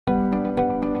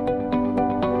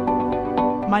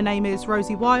My name is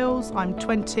Rosie Wiles, I'm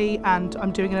 20 and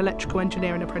I'm doing an electrical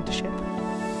engineering apprenticeship.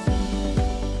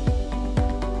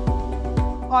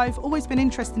 I've always been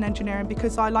interested in engineering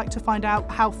because I like to find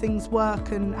out how things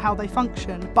work and how they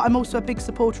function, but I'm also a big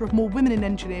supporter of more women in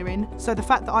engineering, so the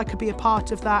fact that I could be a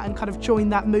part of that and kind of join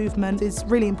that movement is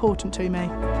really important to me.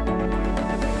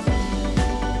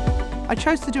 I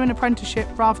chose to do an apprenticeship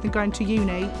rather than going to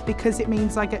uni because it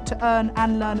means I get to earn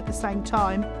and learn at the same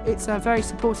time. It's a very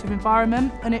supportive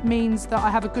environment and it means that I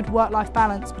have a good work-life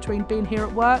balance between being here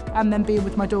at work and then being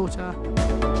with my daughter.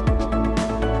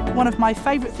 One of my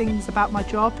favourite things about my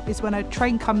job is when a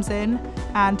train comes in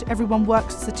and everyone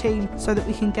works as a team so that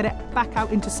we can get it back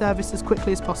out into service as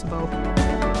quickly as possible.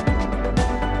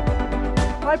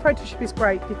 My apprenticeship is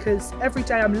great because every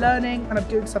day I'm learning and I'm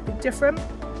doing something different.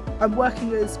 I'm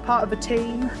working as part of a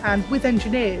team, and with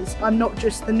engineers, I'm not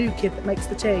just the new kid that makes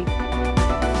the team.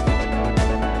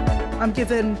 I'm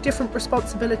given different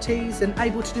responsibilities and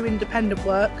able to do independent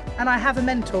work, and I have a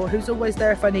mentor who's always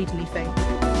there if I need anything.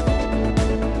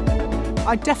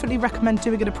 I definitely recommend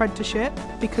doing an apprenticeship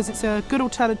because it's a good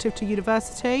alternative to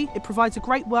university, it provides a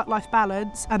great work-life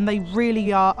balance, and they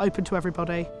really are open to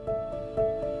everybody.